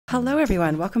Hello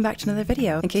everyone, welcome back to another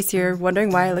video. In case you're wondering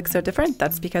why I look so different,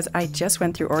 that's because I just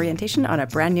went through orientation on a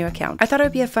brand new account. I thought it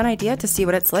would be a fun idea to see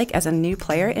what it's like as a new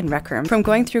player in Rec Room. From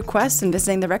going through quests and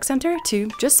visiting the rec center to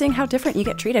just seeing how different you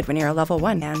get treated when you're a level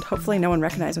 1. And hopefully no one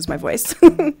recognizes my voice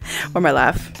or my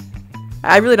laugh.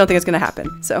 I really don't think it's gonna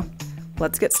happen, so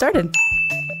let's get started.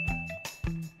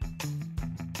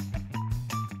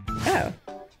 Oh,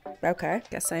 okay.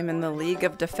 Guess I'm in the League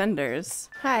of Defenders.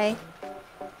 Hi.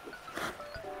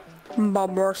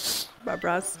 Bobros.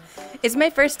 It's my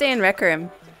first day in Rec Room.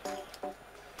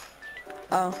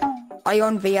 Oh. Are you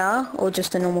on VR or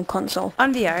just a normal console?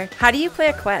 On VR. How do you play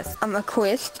a quest? A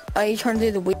quest. Are you trying to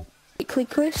do the weekly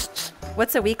quests?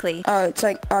 What's a weekly? Oh, it's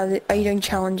like, are you doing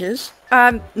challenges?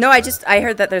 No, I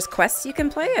heard that there's quests you can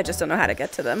play, I just don't know how to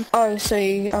get to them. Oh, so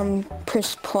you,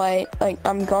 press play, like,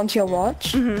 go onto your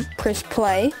watch, press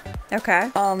play. Okay.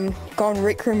 Go on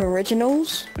Rec Room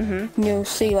Originals, and you'll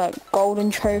see, like, Golden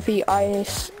Trophy,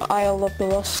 Isle of the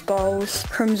Lost Skulls,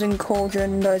 Crimson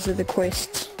Cauldron, those are the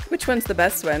quests. Which one's the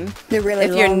best one? They're really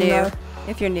long, If you're new. though.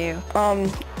 If you're new.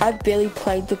 I barely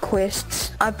played the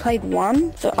quests. I played one.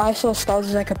 The Ice of Skulls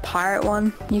is like a pirate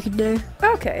one you could do.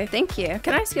 Okay, thank you.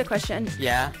 Can I ask you a question?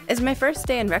 Yeah. It's my first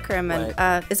day in Rec Room,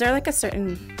 and is there like a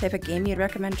certain type of game you'd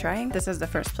recommend trying? This is the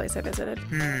first place I visited.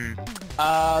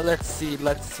 Let's see.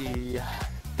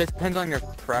 This depends on your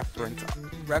preference.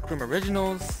 Rec Room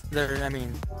Originals, they're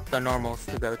the normals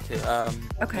to go to.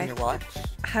 Okay. In your watch.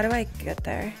 How do I get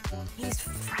there? He's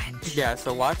French. Yeah,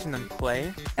 so watch and then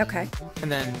play. Okay.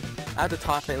 And then at the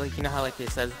top, like you know how like it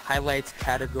says highlights,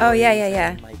 categories. Oh yeah.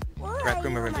 And, like Rec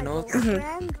Room Originals.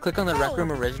 Click on the Rec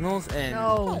Room Originals, and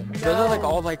those are like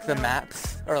all like the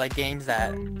maps or like games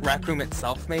that Rec Room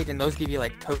itself made, and those give you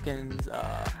like tokens,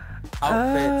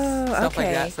 outfits, stuff like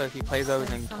that. So if you play those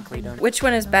and complete them. Which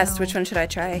one is best? Which one should I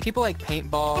try? People like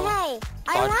paintball, Hey,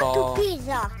 I want to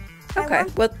pizza. Okay,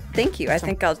 well, thank you. I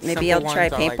think I'll try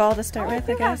paintball to start with,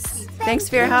 I guess. Thanks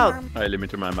for your help. I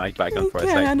limited my mic back on for a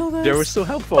second. handle this. They were so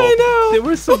helpful. I know. They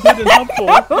were so good and helpful.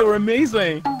 They were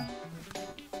amazing.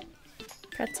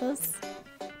 Pretzels?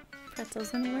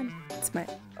 Pretzels, anyone? It's my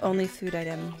only food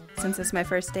item since it's my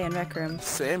first day in Rec Room.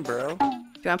 Same, bro. Do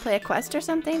you want to play a quest or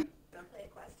something?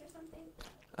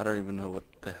 I don't even know what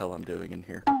the hell I'm doing in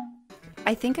here.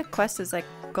 I think a quest is like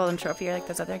Golden Trophy or like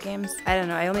those other games. I don't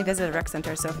know. I only visited a rec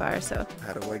center so far, so.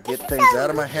 How do I get things out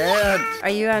of my hand? Are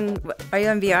you on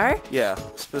VR? Yeah,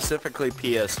 specifically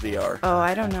PSVR. Oh,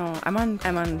 I don't know. I'm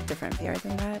on different VR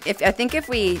than that.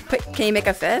 Can you make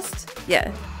a fist?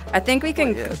 Yeah. I think we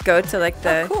can go to like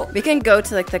the. Oh, cool. We can go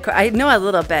to like the. I know a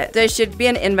little bit. There should be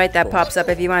an invite that pops up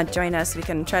if you want to join us. We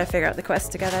can try to figure out the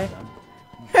quest together.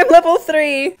 I'm level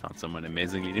 3. Found someone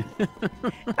amazingly.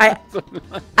 I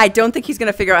don't think he's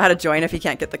gonna figure out how to join if he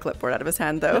can't get the clipboard out of his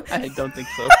hand, though. I don't think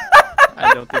so.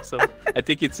 I don't think so. I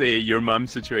think it's a your mom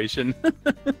situation.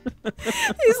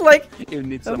 He's like, you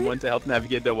need someone to help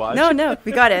navigate the watch. No,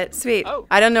 we got it. Sweet. Oh.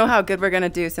 I don't know how good we're gonna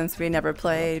do since we never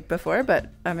played before,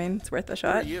 but I mean, it's worth a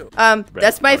shot. Who That's are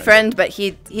you? my friend, but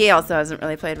he also hasn't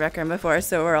really played Rec Room before,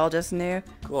 so we're all just new.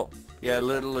 Cool. Yeah, I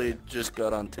literally just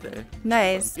got on today.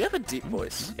 Nice. You have a deep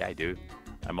voice. Yeah, I do.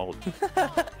 I'm old.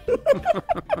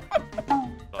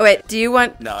 Oh, wait, do you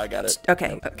want? No, I got it.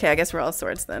 Okay, okay. I guess we're all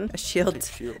swords then. A shield. Big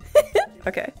shield.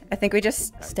 Okay. I think we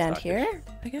just stand here.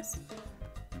 I guess.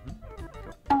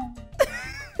 He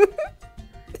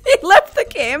left the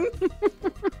game.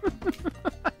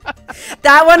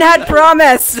 That one had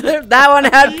promise. That one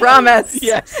had promise.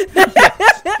 Yes.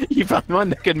 You found one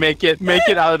that could make it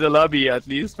out of the lobby at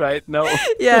least, right? No.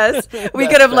 Yes. We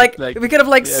could have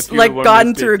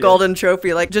gone through Golden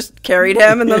Trophy, like just carried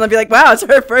him, and then they'll be like, "Wow, it's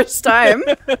our first time.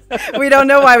 We don't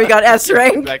know why we got S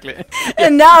rank." Exactly.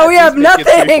 And now we have Make it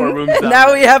 3-4 nothing. rooms down.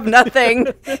 Now we have nothing.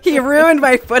 He ruined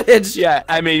my footage. Yeah,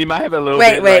 I mean, he might have a little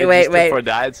Wait, bit for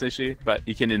that, essentially, but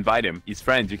you can invite him. He's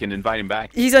friends. You can invite him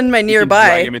back. He's in my You can nearby.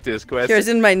 drag him into his quest. Here's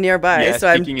in my nearby, Yeah, so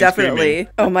I'm speaking and definitely. screaming.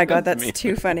 Oh my god, that's Me.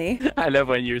 too funny. I love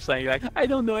when you're saying like, I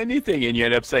don't know anything, and you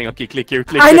end up saying, okay, click here,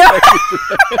 click I here. know.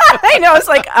 I know. It's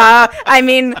like, I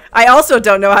mean, I also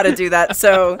don't know how to do that,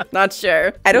 so not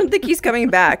sure. I don't think he's coming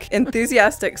back.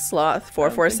 Enthusiastic Sloth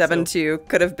 4472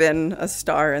 could have been a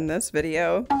star in this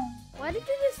video. Why did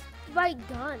you just write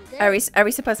gun? Are we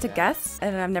supposed to guess?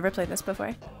 And I've never played this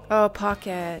before. Oh,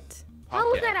 pocket. How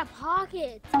was that a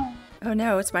pocket? Oh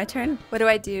no, it's my turn. What do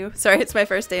I do? Sorry, it's my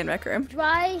first day in Rec Room.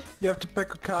 Try. You have to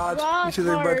pick a card. Draw You see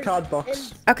the red card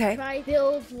box. Okay. Try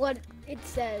build what it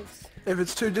says. If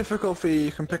it's too difficult for you,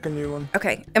 you can pick a new one.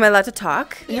 Okay. Am I allowed to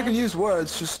talk? And you can use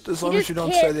words, just as long as you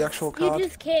don't can't- say the actual card. You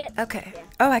just can't. Okay.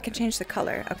 Oh, I can change the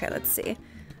color. Okay, let's see.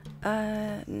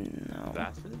 No.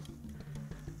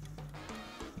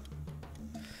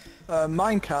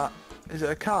 Minecart. Is it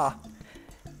a car?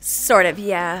 Sort of,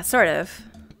 yeah, sort of.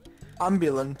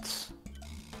 Ambulance.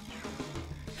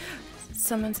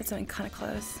 Someone said something kind of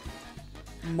close.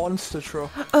 Monster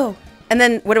truck. Oh, and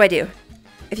then what do I do?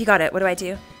 If you got it, what do I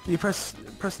do? You press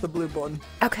the blue button.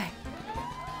 Okay.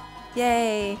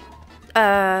 Yay.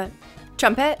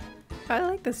 Trumpet? I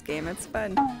like this game, it's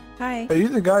fun. Hi. Are you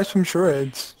the guys from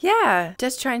Charades? Yeah,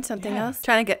 just trying something else.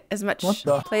 Trying to get as much, What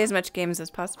the? play as much games as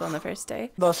possible on the first day.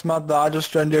 That's mad that I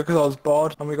just joined you because I was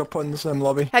bored and we got put in the same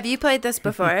lobby. Have you played this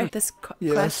before? This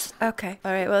Yes. quest? Okay.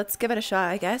 Alright, well, let's give it a shot,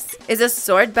 I guess. Is a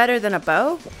sword better than a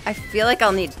bow? I feel like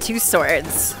I'll need 2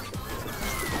 swords.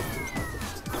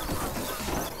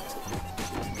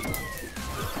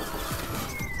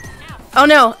 Oh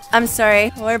no, I'm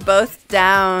sorry. We're both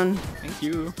down. Thank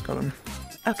you. Got him.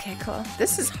 Okay, cool.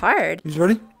 This is hard. You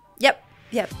ready? Yep,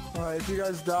 yep. Alright, if you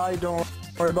guys die, don't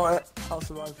worry about it. I'll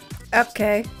survive.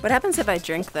 Okay. What happens if I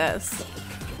drink this?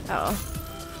 Oh.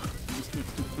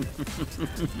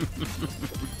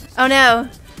 Oh no.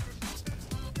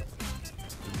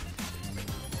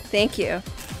 Thank you.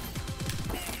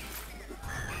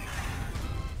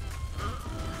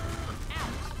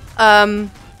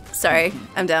 Sorry.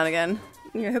 I'm down again.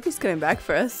 I hope he's coming back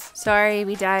for us. Sorry,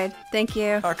 we died. Thank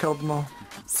you. I killed them all.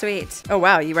 Sweet. Oh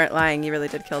wow, you weren't lying. You really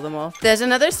did kill them all. There's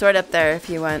another sword up there if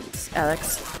you want,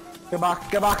 Alex. Get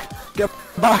back, get back, get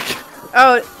back!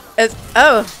 Oh,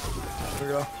 oh, There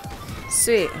we go.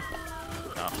 sweet.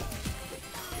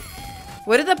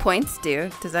 What do the points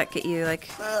do? Does that get you like...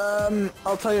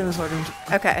 I'll tell you in a second.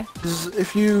 Okay.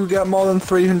 If you get more than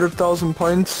 300,000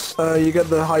 points, you get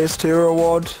the highest tier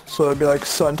award, so it'd be like a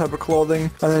certain type of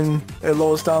clothing, and then it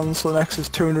lowers down, so the next is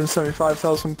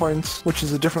 275,000 points, which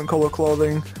is a different color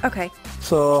clothing. Okay.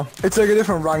 So it's like a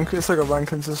different rank, it's like a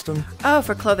ranking system. Oh,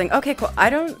 for clothing. Okay, cool.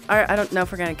 I don't know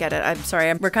if we're gonna get it. I'm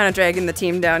sorry. We're kind of dragging the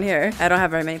team down here. I don't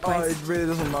have very many Oh, points. it really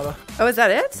doesn't matter. Oh, is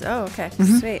that it? Oh, okay.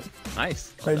 Sweet.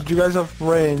 Nice. Right, do you guys have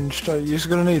ranged? You're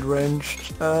gonna need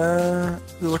ranged.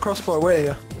 There's a crossbow away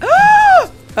here.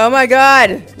 Oh my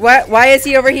god. What? Why is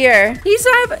he over here?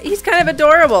 He's kind of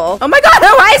adorable. Oh my god.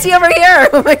 Why is he over here?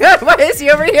 Oh my god. Why is he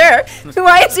over here?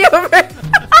 Why is he over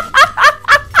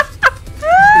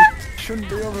Shouldn't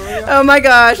be over here. Oh my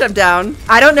gosh. I'm down.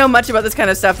 I don't know much about this kind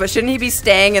of stuff, but shouldn't he be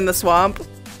staying in the swamp?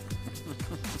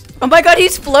 Oh my god,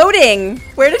 he's floating!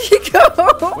 Where did he go?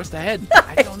 Where's the head?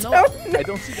 I don't know. I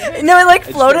don't see the head. No, it like I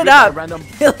just floated got up. random-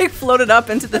 It like floated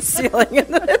up into the ceiling and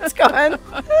then it's gone.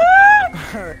 Oh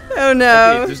Okay,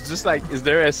 no. there's just like, is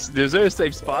there a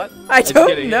safe spot? I just get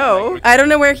don't it, know. like, I don't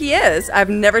know where he is. I've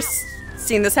never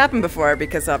seen this happen before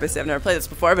because obviously I've never played this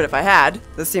before, but if I had,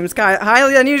 this seems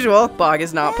highly unusual. Bog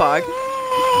is not Pog.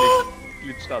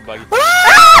 glitched out, Buggy.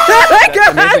 Oh my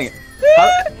god! Amazing.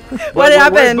 What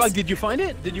happened? Bug, did you find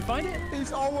it? Did you find it?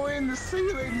 It's all the way in the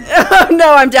ceiling. Oh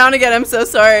no, I'm down again. I'm so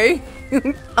sorry.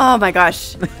 Oh my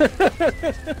gosh.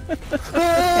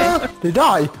 They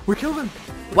die. We killed him.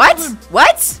 What?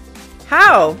 What?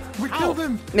 How? We killed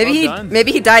him. Maybe Well done.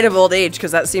 maybe he died of old age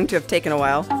because that seemed to have taken a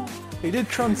while. He did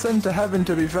transcend to heaven,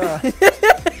 to be fair.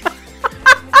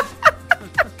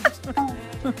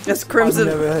 Is I've Crimson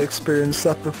never experienced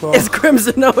that before. is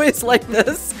Crimson always like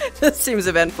this? This seems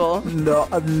eventful. No,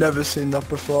 I've never seen that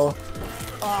before.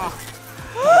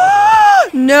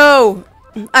 No!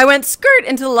 I went skirt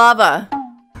into lava.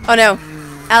 Oh no.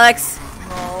 Alex.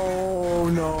 Oh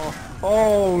no.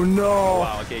 Oh no.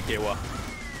 Wow, okay, well.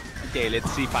 Okay, let's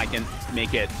see if I can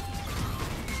make it.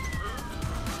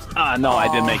 Ah, no, I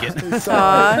didn't make it. It's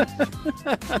Aw.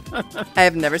 I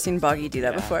have never seen Boggy do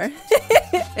that before.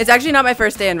 It's actually not my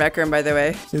first day in Rec Room, by the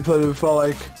way. You played it before,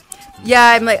 like... Yeah,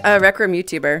 I'm like a Rec Room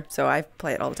YouTuber, so I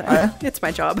play it all the time. It's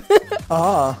my job.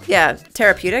 Ah. Yeah,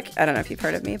 Tarapeutic. I don't know if you've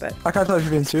heard of me, but... I can't tell if you're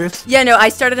being serious. Yeah, no, I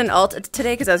started an alt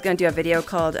today because I was going to do a video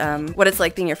called what it's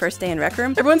like being your first day in Rec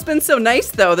Room. Everyone's been so nice,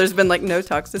 though. There's been, like, no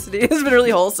toxicity. It's been really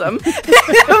wholesome.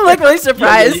 I'm, like, really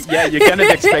surprised. Yeah, you're kind of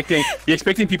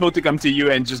expecting people to come to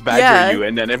you and just badger you,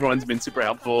 and then everyone's been super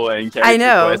helpful and carry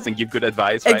requests and give good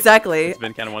advice, right? Exactly. It's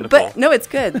been kind of wonderful. But, no, it's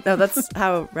good. No, that's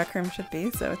how Rec Room should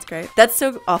be, so it's great. That's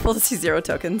so awful to see 0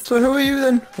 tokens. So who are you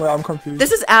then? Well, I'm confused.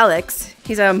 This is Alex.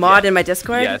 He's a mod in my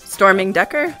Discord, Yes. Storming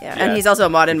Decker. Yeah, and he's also a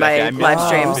mod in That my guy live missed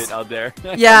streams. it out there.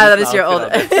 Yeah, that is your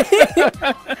Outfit old.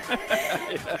 out there.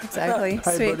 Exactly.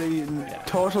 Hi, Sweet. buddy.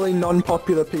 Totally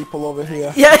non-popular people over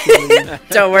here. Yeah.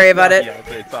 Don't worry about it. Yeah,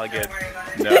 it's all good.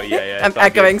 No, yeah. I'm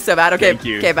echoing so bad. Okay. Thank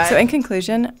you. Okay, bye. So in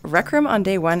conclusion, Rec Room on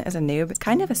day one as a noob is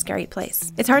kind of a scary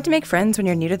place. It's hard to make friends when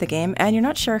you're new to the game and you're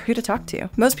not sure who to talk to.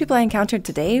 Most people I encountered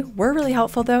today were really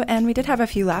helpful though, and we did have a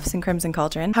few laughs in Crimson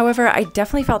Cauldron. However, I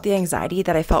definitely felt the anxiety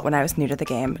that I felt when I was new to the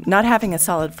game. Not having a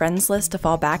solid friends list to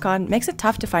fall back on makes it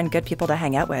tough to find good people to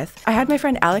hang out with. I had my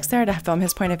friend Alex there to film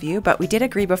his point of view, but we did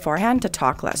agree beforehand to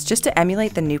talk less, just to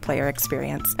emulate the new player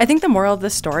experience. I think the moral of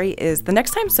this story is the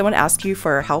next time someone asks you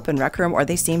for help in Rec Room or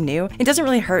they seem new, it doesn't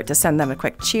really hurt to send them a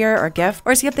quick cheer or gif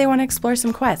or see if they want to explore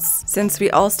some quests, since we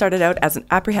all started out as an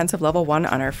apprehensive level 1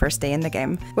 on our first day in the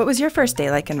game. What was your first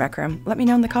day like in Rec Room? Let me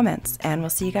know in the comments, and we'll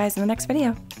see you guys in the next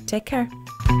video. Take care.